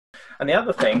And the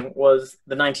other thing was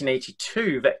the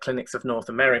 1982 Vet Clinics of North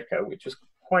America, which was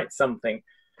quite something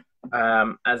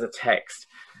as a text.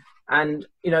 And,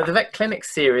 the Vet Clinic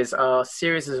series are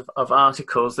series of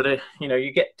articles that are,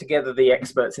 you get together the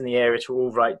experts in the area to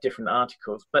all write different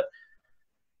articles. But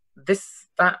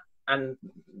and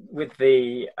with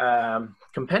the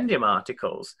compendium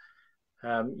articles,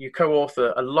 you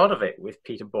co-author a lot of it with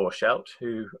Peter Borchelt,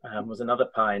 who was another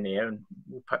pioneer, and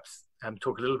we'll perhaps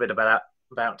talk a little bit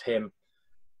about him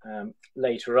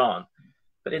later on.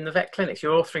 But in the Vet Clinics,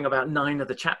 you're authoring about 9 of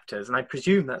the chapters, and I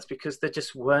presume that's because there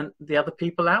just weren't the other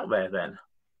people out there then.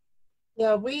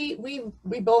 Yeah, we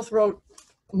both wrote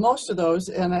most of those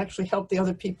and actually helped the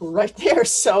other people write there.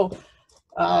 So,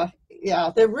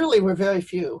 yeah, there really were very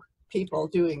few people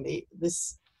doing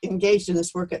engaged in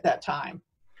this work at that time.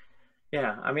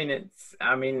 Yeah,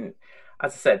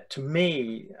 as I said, to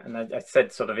me, and I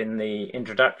said sort of in the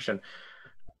introduction,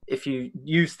 if you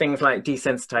use things like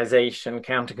desensitization,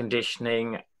 counter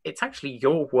conditioning, it's actually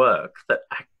your work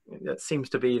that seems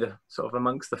to be the sort of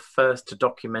amongst the first to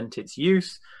document its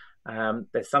use.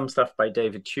 There's some stuff by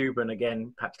David Tuber, and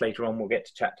again, perhaps later on we'll get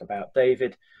to chat about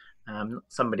David,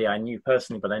 somebody I knew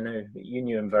personally, but I know that you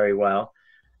knew him very well.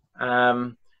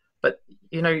 But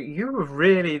you were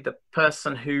really the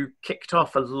person who kicked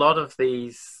off a lot of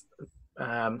these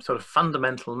sort of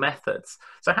fundamental methods.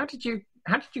 So how did you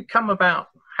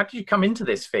come into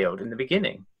this field in the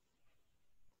beginning?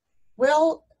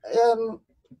 Well,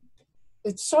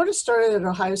 it sort of started at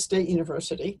Ohio State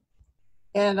University,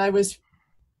 and I was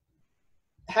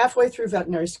halfway through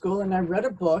veterinary school, and I read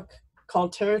a book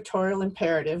called Territorial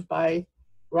Imperative by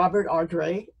Robert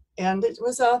Ardrey, and it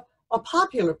was a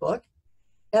popular book.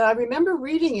 And I remember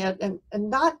reading it and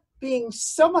not being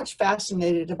so much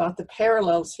fascinated about the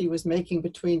parallels he was making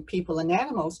between people and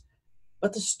animals,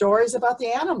 but the stories about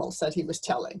the animals that he was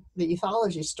telling, the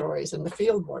ethology stories and the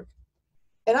field work.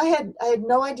 And I had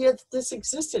no idea that this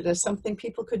existed as something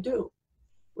people could do,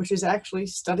 which is actually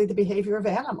study the behavior of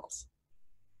animals,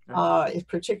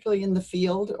 particularly in the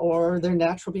field or their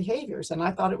natural behaviors. And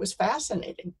I thought it was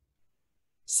fascinating.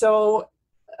 So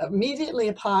immediately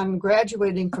upon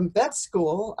graduating from vet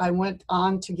school, I went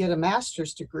on to get a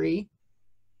master's degree,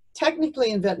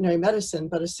 technically in veterinary medicine,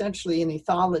 but essentially in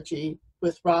ethology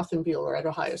with Rothenbuehler at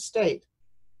Ohio State.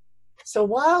 So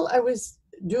while I was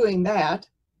doing that,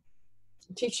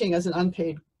 teaching as an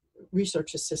unpaid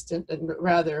research assistant and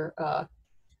rather a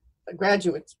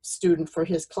graduate student for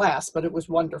his class, but it was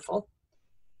wonderful.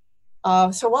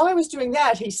 So while I was doing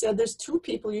that, he said, there's 2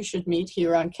 people you should meet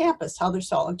here on campus,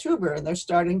 Halderstall and Tuber, and they're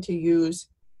starting to use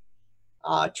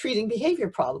treating behavior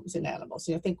problems in animals.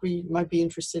 And I think we might be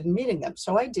interested in meeting them.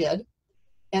 So I did.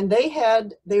 And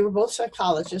they were both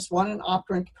psychologists, one an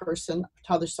operant person,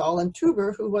 Halderstall, and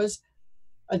Tuber, who was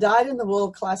a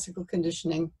dyed-in-the-wool classical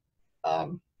conditioning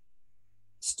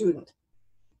student.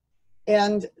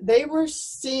 And they were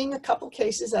seeing a couple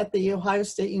cases at the Ohio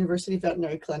State University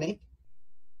Veterinary Clinic.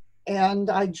 And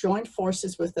I joined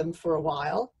forces with them for a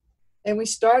while. And we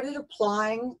started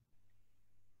applying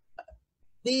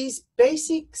these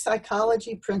basic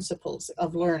psychology principles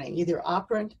of learning, either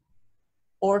operant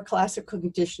or classical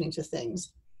conditioning to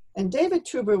things. And David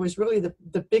Tuber was really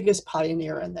the biggest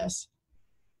pioneer in this.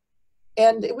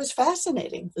 And it was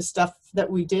fascinating, the stuff that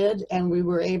we did, and we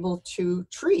were able to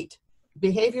treat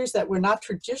behaviors that were not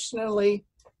traditionally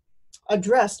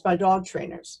addressed by dog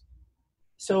trainers.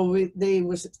 So they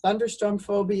was thunderstorm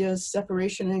phobias,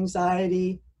 separation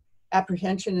anxiety,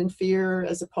 apprehension and fear,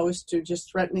 as opposed to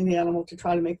just threatening the animal to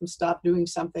try to make them stop doing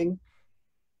something.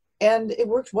 And it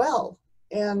worked well.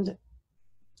 And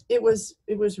it was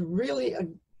really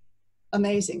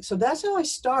amazing. So that's how I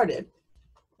started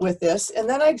with this. And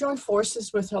then I joined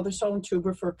forces with Halderstall and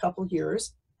Tuber for a couple of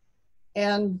years.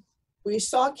 And we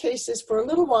saw cases for a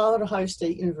little while at Ohio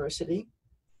State University.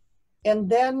 And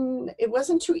then it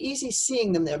wasn't too easy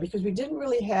seeing them there because we didn't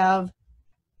really have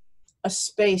a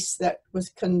space that was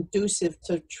conducive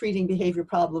to treating behavior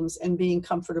problems and being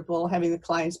comfortable, having the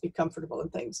clients be comfortable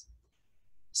and things.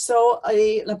 So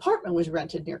an apartment was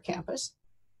rented near campus,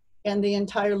 and the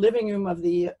entire living room of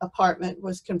the apartment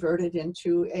was converted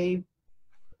into a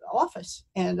office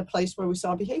and a place where we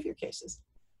saw behavior cases.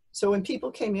 So when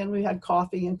people came in, we had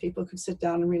coffee and people could sit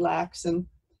down and relax, and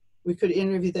we could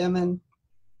interview them and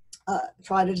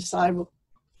try to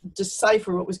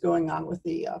decipher what was going on with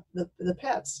the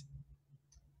pets.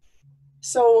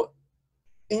 So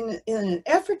in an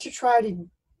effort to try to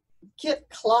get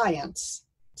clients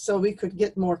so we could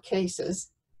get more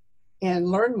cases and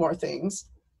learn more things,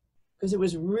 because it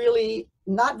was really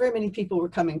not very many people were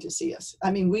coming to see us.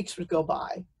 I mean, weeks would go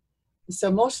by.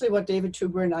 So mostly what David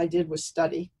Tuber and I did was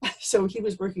study. So he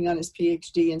was working on his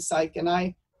PhD in psych,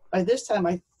 and by this time,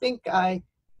 I think I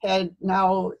had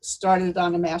now started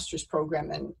on a master's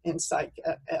program in psych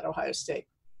at Ohio State.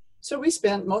 So we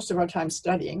spent most of our time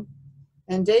studying,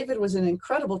 and David was an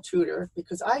incredible tutor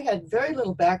because I had very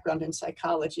little background in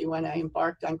psychology when I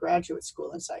embarked on graduate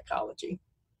school in psychology.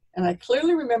 And I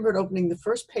clearly remembered opening the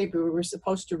first paper we were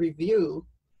supposed to review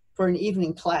for an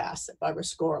evening class at Barbara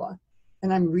Scorla.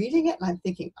 And I'm reading it and I'm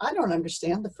thinking, I don't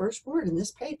understand the first word in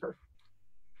this paper.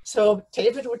 So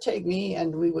David would take me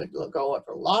and we would go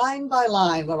over line by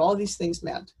line what all these things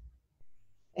meant.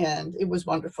 And it was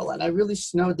wonderful. And I really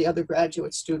snowed the other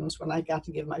graduate students when I got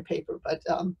to give my paper, but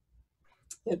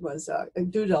it was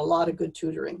due to a lot of good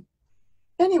tutoring.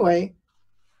 Anyway,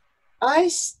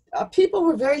 people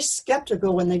were very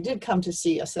skeptical when they did come to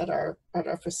see us at our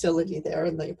facility there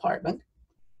in the apartment.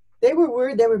 They were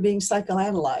worried they were being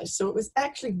psychoanalyzed. So it was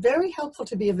actually very helpful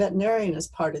to be a veterinarian as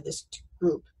part of this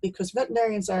group because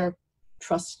veterinarians are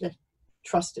trusted,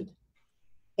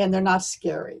 and they're not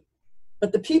scary.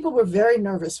 But the people were very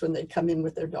nervous when they'd come in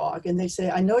with their dog and they say,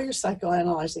 I know you're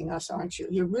psychoanalyzing us, aren't you?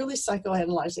 You're really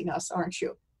psychoanalyzing us, aren't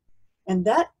you? And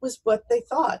that was what they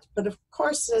thought. But of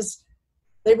course, as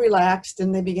they relaxed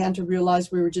and they began to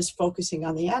realize we were just focusing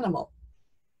on the animal.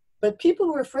 But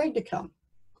people were afraid to come.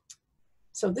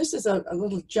 So this is a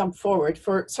little jump forward.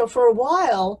 So for a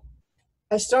while,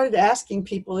 I started asking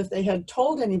people if they had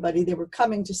told anybody they were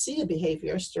coming to see a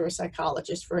behaviorist or a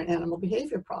psychologist for an animal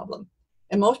behavior problem.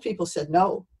 And most people said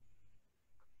no.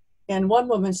 And one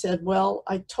woman said, well,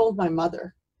 I told my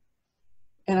mother.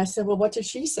 And I said, well, what did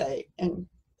she say? And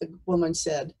the woman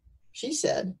said, she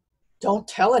said, don't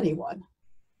tell anyone.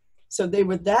 So they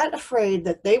were that afraid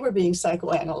that they were being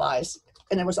psychoanalyzed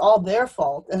and it was all their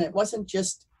fault. And it wasn't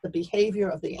just the behavior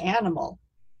of the animal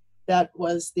that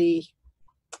was the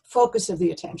focus of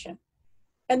the attention.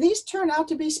 And these turn out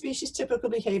to be species typical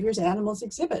behaviors animals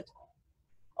exhibit.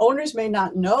 Owners may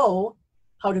not know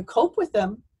how to cope with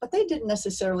them, but they didn't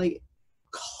necessarily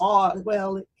because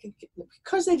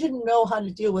they didn't know how to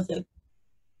deal with it,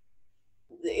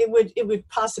 it would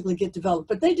possibly get developed,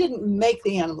 but they didn't make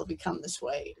the animal become this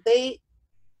way. They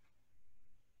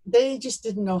just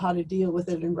didn't know how to deal with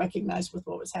it and recognize with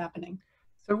what was happening.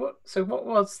 So what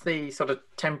was the sort of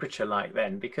temperature like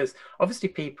then? Because obviously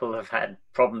people have had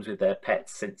problems with their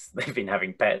pets since they've been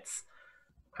having pets.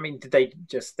 I mean, did they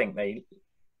just think they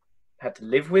had to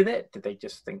live with it? Did they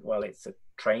just think, well, it's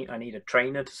I need a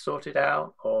trainer to sort it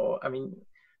out? Or, I mean,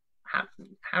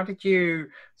 how did you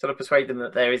sort of persuade them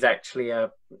that there is actually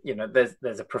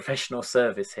there's a professional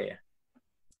service here?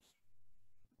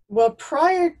 Well,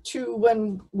 prior to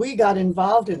when we got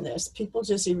involved in this, people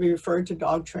just referred to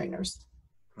dog trainers.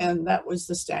 And that was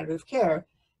the standard of care.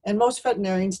 And most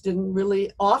veterinarians didn't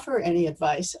really offer any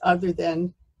advice other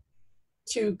than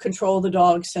to control the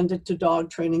dog, send it to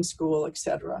dog training school,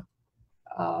 etc.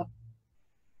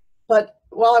 But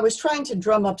while I was trying to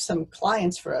drum up some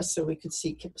clients for us so we could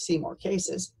see more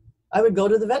cases, I would go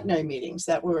to the veterinary meetings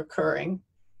that were occurring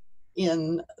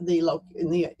in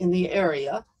the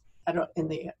area,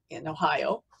 in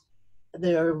Ohio.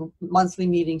 Their monthly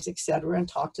meetings, etc., and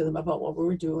talk to them about what we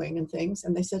were doing and things.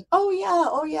 And they said, oh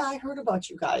yeah, I heard about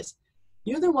you guys.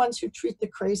 You're the ones who treat the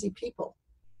crazy people.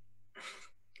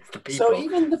 So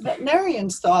even the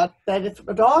veterinarians thought that if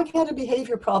a dog had a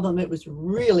behavior problem, it was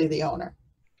really the owner.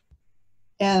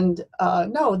 And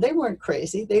no, they weren't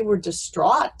crazy. They were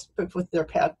distraught with their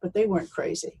pet, but they weren't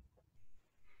crazy.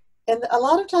 And a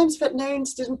lot of times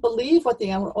veterinarians didn't believe what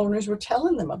the owners were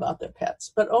telling them about their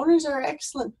pets, but owners are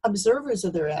excellent observers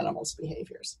of their animals'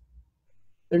 behaviors.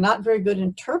 They're not very good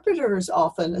interpreters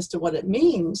often as to what it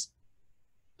means,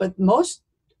 but most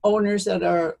owners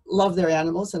that love their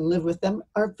animals and live with them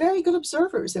are very good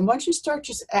observers. And once you start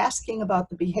just asking about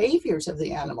the behaviors of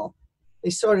the animal,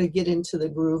 they sort of get into the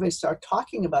groove. They start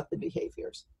talking about the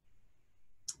behaviors.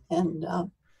 And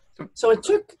so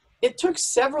it took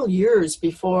several years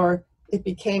before it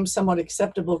became somewhat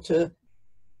acceptable to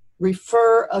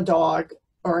refer a dog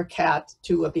or a cat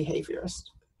to a behaviorist.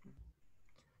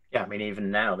 Yeah, I mean,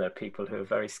 even now there are people who are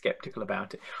very skeptical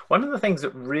about it. One of the things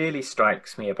that really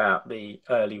strikes me about the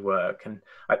early work, and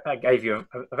I gave you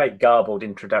a very garbled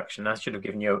introduction. I should have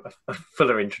given you a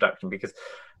fuller introduction because,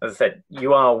 as I said,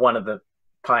 you are one of the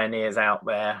pioneers out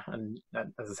there. And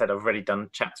as I said, I've already done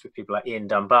chats with people like Ian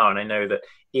Dunbar, and I know that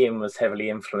Ian was heavily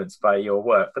influenced by your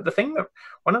work. But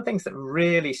one of the things that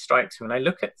really strikes me when I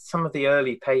look at some of the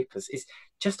early papers is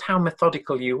just how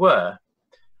methodical you were.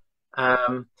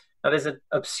 Now, there's an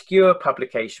obscure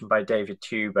publication by David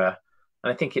Tuber,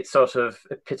 and I think it sort of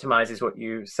epitomizes what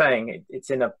you're saying. It's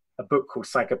in a a book called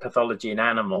Psychopathology in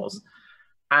Animals.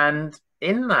 And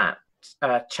in that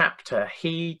chapter,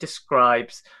 he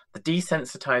describes the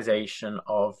desensitization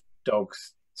of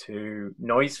dogs to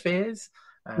noise fears,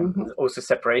 also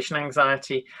separation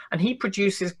anxiety. And he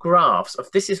produces graphs of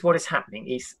this is what is happening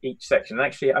each section. And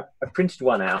actually, I printed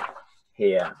one out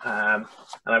here, and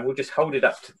I will just hold it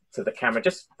up to the camera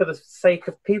just for the sake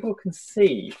of people can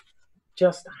see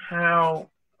just how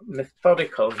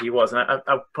methodical he was. And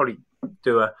I'll probably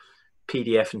do a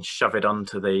PDF and shove it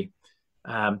onto the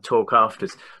talk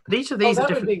afterwards. But each of these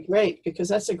that would be great, because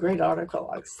that's a great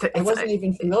article. I wasn't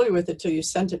even familiar with it till you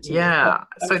sent it to me. I'm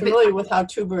familiar with how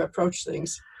Tuber approached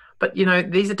things. But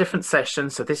these are different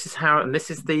sessions. So this is how, and this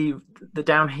is the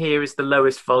down here is the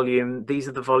lowest volume. These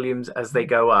are the volumes as they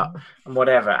go up and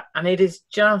whatever. And it is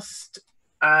just,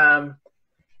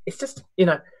 it's just,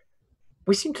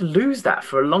 we seem to lose that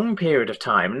for a long period of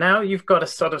time. Now you've got a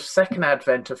sort of second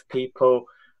advent of people,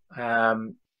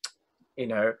 like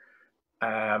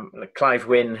Clive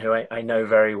Wynne, who I know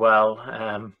very well,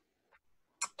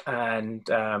 and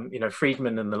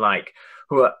Friedman and the like,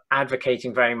 who are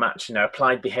advocating very much,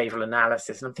 applied behavioral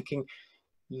analysis. And I'm thinking,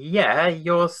 yeah,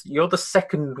 you're the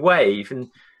second wave, and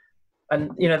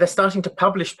they're starting to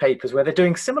publish papers where they're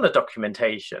doing similar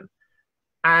documentation,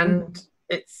 and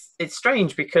it's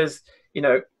strange because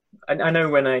I know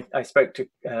when I spoke to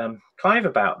Clive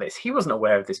about this, he wasn't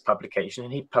aware of this publication,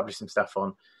 and he published some stuff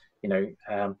on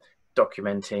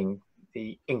documenting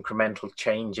the incremental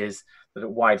changes that are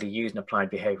widely used in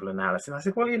applied behavioral analysis. And I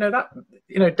said, well,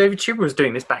 David Tuber was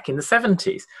doing this back in the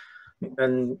 70s.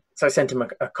 And so I sent him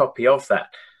a copy of that.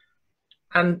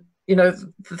 And,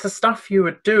 the stuff you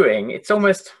were doing, it's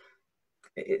almost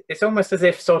as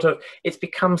if sort of it's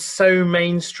become so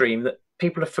mainstream that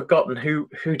people have forgotten who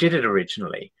did it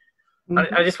originally.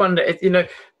 I just wonder, is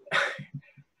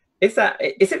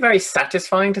it very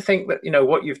satisfying to think that,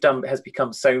 what you've done has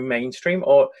become so mainstream,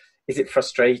 or is it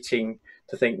frustrating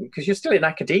to think, because you're still in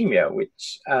academia,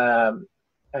 which,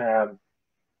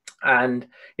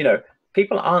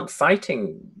 people aren't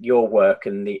citing your work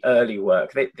and the early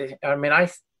work. I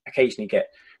occasionally get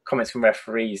comments from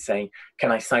referees saying,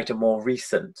 can I cite a more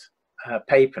recent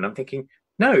paper? And I'm thinking,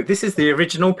 no, this is the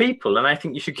original people. And I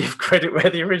think you should give credit where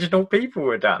the original people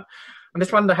were done. I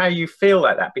just wonder how you feel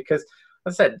like that, because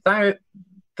as I said,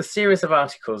 the series of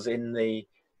articles in the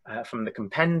from the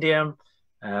compendium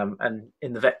and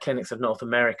in the vet clinics of North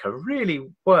America really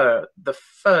were the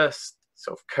first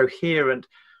sort of coherent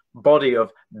body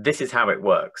of this is how it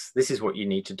works. This is what you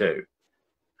need to do.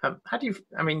 How do you,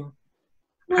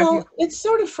 it's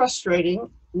sort of frustrating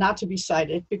not to be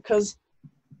cited, because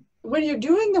when you're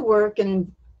doing the work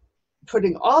and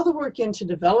putting all the work into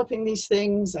developing these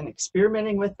things and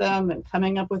experimenting with them and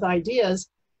coming up with ideas,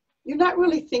 you're not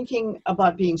really thinking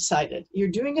about being cited. You're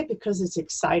doing it because it's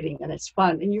exciting and it's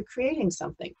fun and you're creating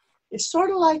something. It's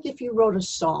sort of like if you wrote a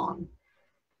song.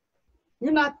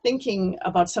 You're not thinking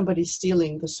about somebody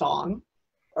stealing the song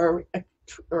or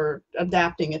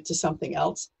adapting it to something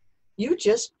else. You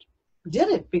just did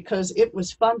it because it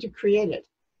was fun to create it.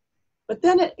 But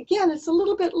then again, it's a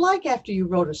little bit like after you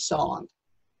wrote a song.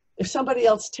 If somebody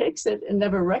else takes it and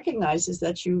never recognizes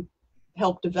that you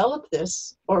helped develop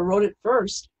this or wrote it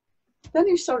first, then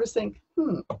you sort of think,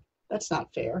 that's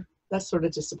not fair. That's sort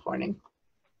of disappointing.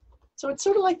 So it's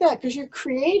sort of like that, because you're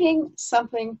creating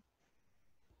something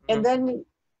and then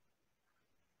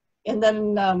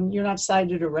you're not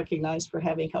cited or recognized for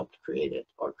having helped create it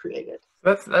or create it.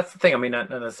 That's the thing.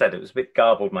 As I said, it was a bit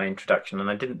garbled, my introduction, and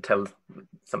I didn't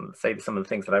say some of the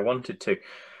things that I wanted to.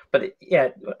 But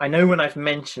I know when I've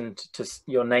mentioned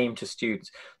your name to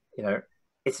students,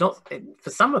 it's not for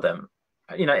some of them.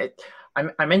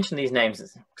 I mention these names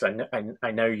because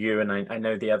I know you and I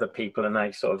know the other people, and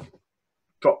I sort of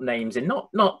drop names in,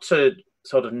 not to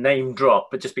sort of name drop,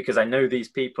 but just because I know these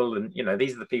people, and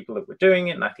these are the people that were doing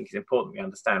it, and I think it's important we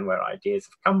understand where ideas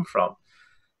have come from.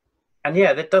 And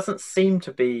there doesn't seem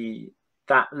to be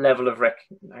that level of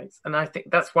recognize, and I think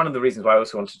that's one of the reasons why I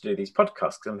also wanted to do these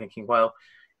podcasts, because I'm thinking, well,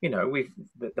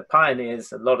 the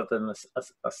pioneers, a lot of them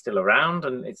are still around,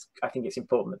 and I think it's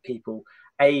important that people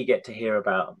get to hear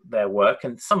about their work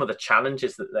and some of the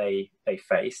challenges that they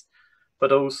faced,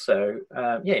 but also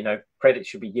credit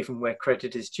should be given where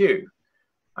credit is due.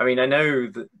 I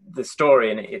know the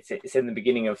story, and it's in the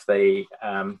beginning of the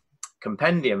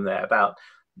compendium there, about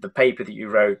the paper that you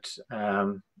wrote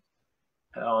on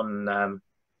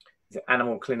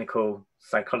animal clinical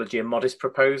psychology, a modest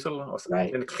proposal, or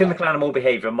right. Clinical animal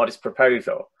behavior, a modest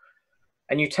proposal.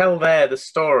 And you tell there the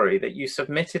story that you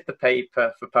submitted the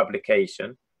paper for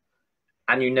publication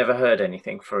and you never heard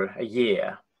anything for a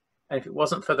year. And if it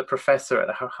wasn't for the professor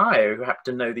at Ohio who happened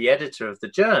to know the editor of the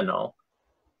journal,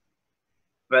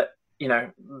 that, you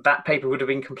know, that paper would have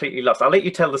been completely lost. I'll let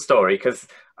you tell the story, because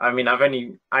I mean, I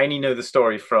only know the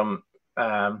story from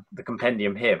the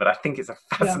compendium here, but I think it's a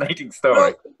fascinating story.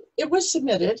 Well, it was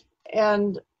submitted,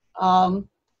 and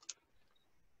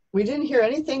we didn't hear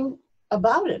anything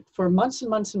about it for months and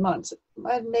months and months.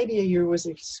 Maybe a year was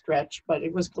a stretch, but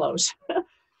it was close.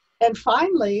 And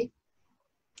finally,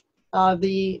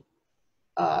 the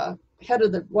head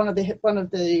of one of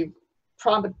the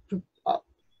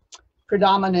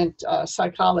predominant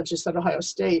psychologists at Ohio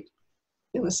State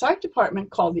in the psych department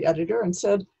called the editor and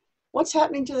said, "What's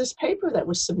happening to this paper that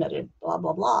was submitted, blah,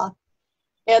 blah, blah."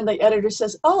 And the editor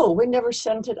says, "Oh, we never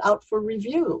sent it out for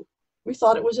review. We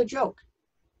thought it was a joke."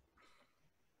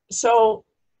 So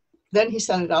then he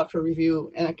sent it out for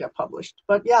review and it got published.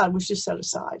 But yeah, it was just set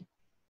aside.